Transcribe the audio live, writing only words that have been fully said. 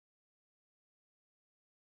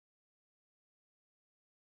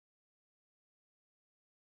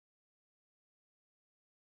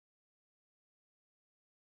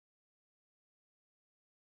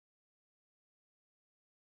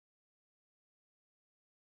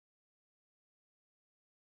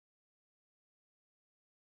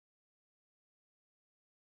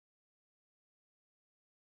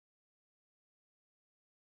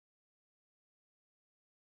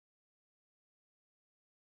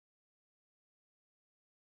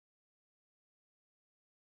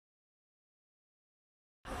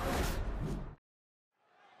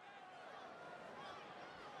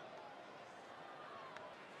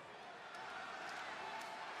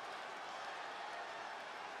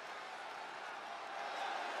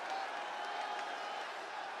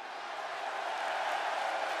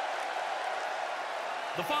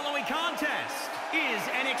The following contest is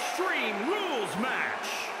an Extreme Rules match.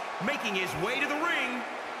 Making his way to the ring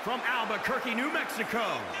from Albuquerque, New Mexico,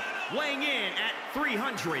 weighing in at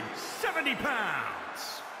 370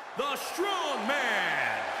 pounds, the Strong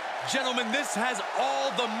Man. Gentlemen, this has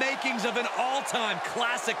all the makings of an all-time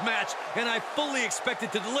classic match, and I fully expect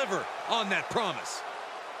it to deliver on that promise.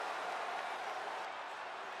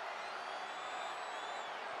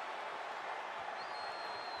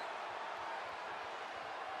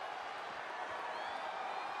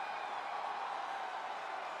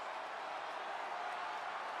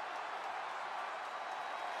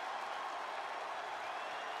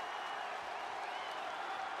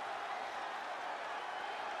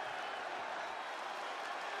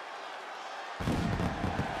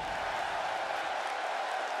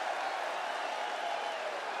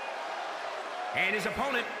 And his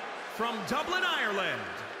opponent from Dublin, Ireland,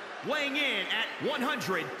 weighing in at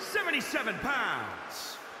 177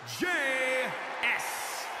 pounds, Jacksepticeye.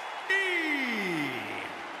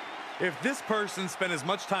 If this person spent as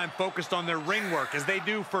much time focused on their ring work as they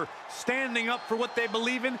do for standing up for what they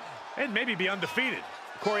believe in, and maybe be undefeated.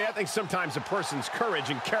 Corey, I think sometimes a person's courage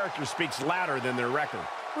and character speaks louder than their record.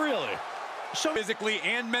 Really? So physically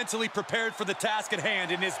and mentally prepared for the task at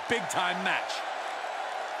hand in this big-time match.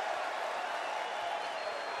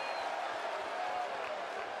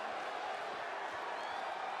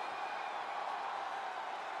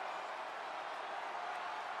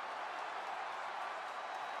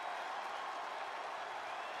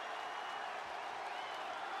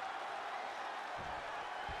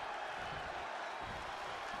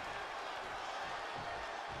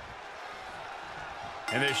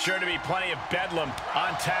 And there's sure to be plenty of bedlam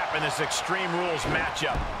on tap in this Extreme Rules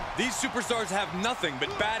matchup. These superstars have nothing but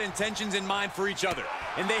bad intentions in mind for each other,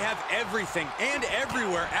 and they have everything and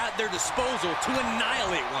everywhere at their disposal to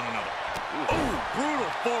annihilate one another. Oh,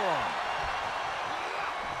 brutal forearm.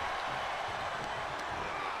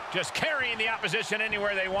 Just carrying the opposition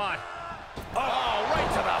anywhere they want. Oh,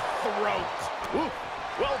 right to the throat. Ooh,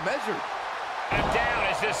 well measured. And down,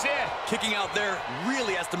 is this it? Kicking out there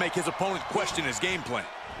really has to make his opponent question his game plan.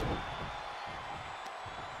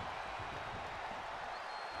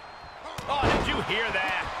 Oh, did you hear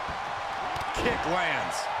that? Kick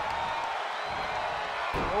lands.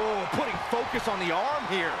 Oh, putting focus on the arm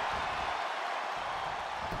here.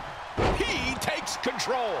 He takes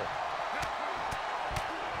control.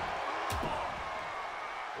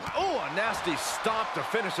 Oh, a nasty stomp to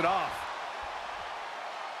finish it off.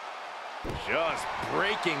 Just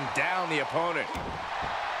breaking down the opponent.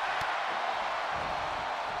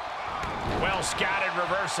 Well scouted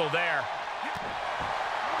reversal there.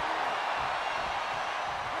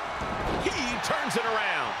 He turns it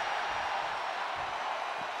around.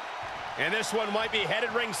 And this one might be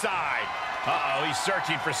headed ringside. Uh-oh, he's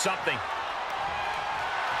searching for something.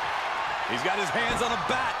 He's got his hands on a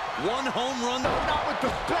bat. One home run. No, not with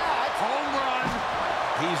the bat. Home run.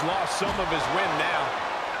 He's lost some of his wind now.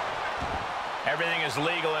 Everything is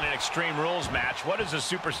legal in an Extreme Rules match. What does a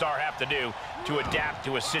superstar have to do to adapt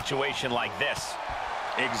to a situation like this?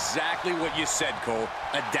 Exactly what you said, Cole.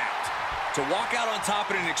 Adapt. To walk out on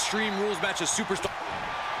top in an Extreme Rules match, a superstar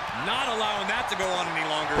not allowing that to go on any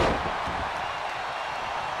longer.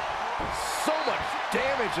 So much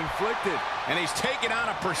damage inflicted. And he's taking on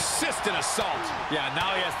a persistent assault. Yeah,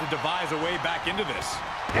 now he has to devise a way back into this.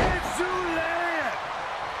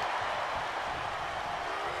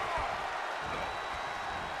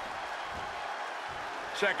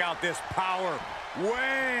 Check out this power.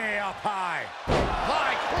 Way up high.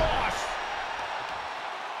 High cross.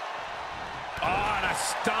 Oh, and a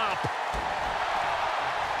stomp.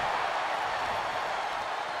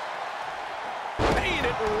 Paying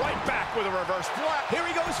it right back with a reverse flap. Here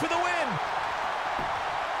he goes for the win.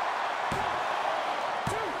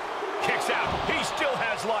 Kicks out. He still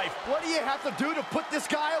has life. What do you have to do to put this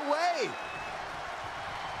guy away?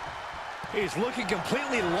 He's looking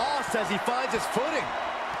completely lost as he finds his footing.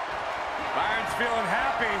 Byron's feeling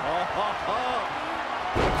happy.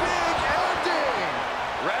 Big ending.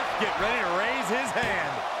 Ref, get ready to raise his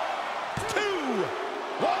hand. 2.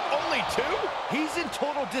 What, only 2? He's in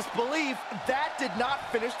total disbelief. That did not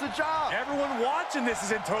finish the job. Everyone watching this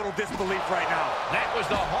is in total disbelief right now. That was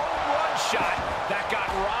the home run shot that got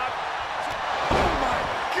robbed. Oh, my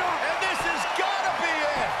God. And this has got to be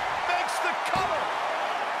it. Makes the cover.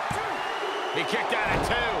 He kicked out at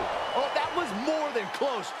 2. Oh, that was more than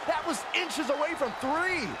close. That was inches away from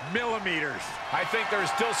 3 millimeters. I think there's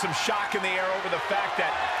still some shock in the air over the fact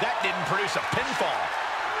that that didn't produce a pinfall.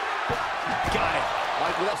 Got it.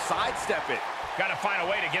 Like, we'll sidestep it. Got to find a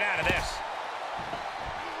way to get out of this.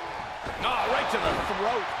 Oh, right to the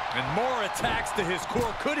throat. And more attacks to his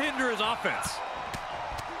core could hinder his offense.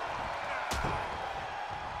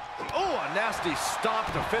 Oh, a nasty stop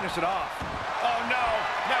to finish it off. Oh, no.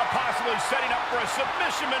 Now possibly setting up for a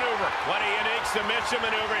submission maneuver. What a unique submission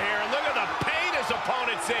maneuver here. And look at the pain his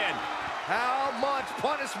opponent's in. How much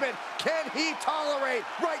punishment can he tolerate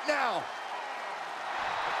right now?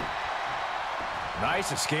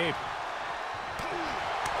 Nice escape.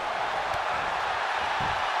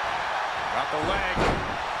 Got the leg.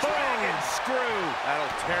 Dragon screw.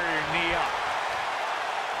 That'll tear your knee up.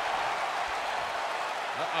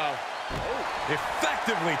 Uh-oh. Oh.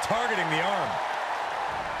 Effectively targeting the arm.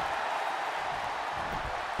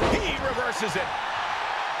 He reverses it.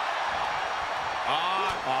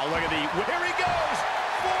 Oh, look at here he goes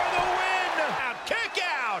for the win. Kick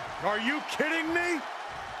out. Are you kidding me?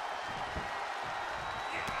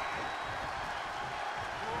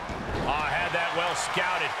 Oh, had that well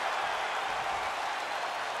scouted.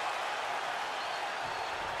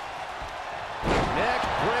 Neck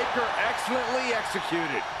breaker excellently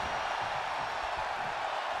executed.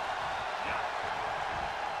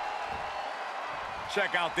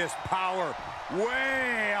 Check out this power.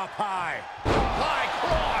 Way up high. High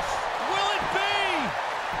cross. Will it be?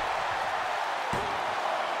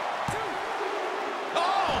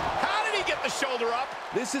 Oh, how did he get the shoulder up?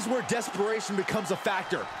 This is where desperation becomes a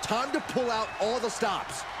factor. Time to pull out all the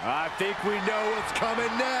stops. I think we know what's coming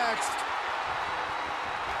next.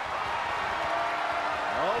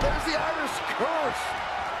 Oh, there's the Irish curse.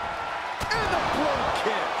 And the blow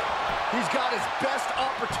kick. He's got his best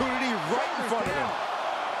opportunity right in front of him.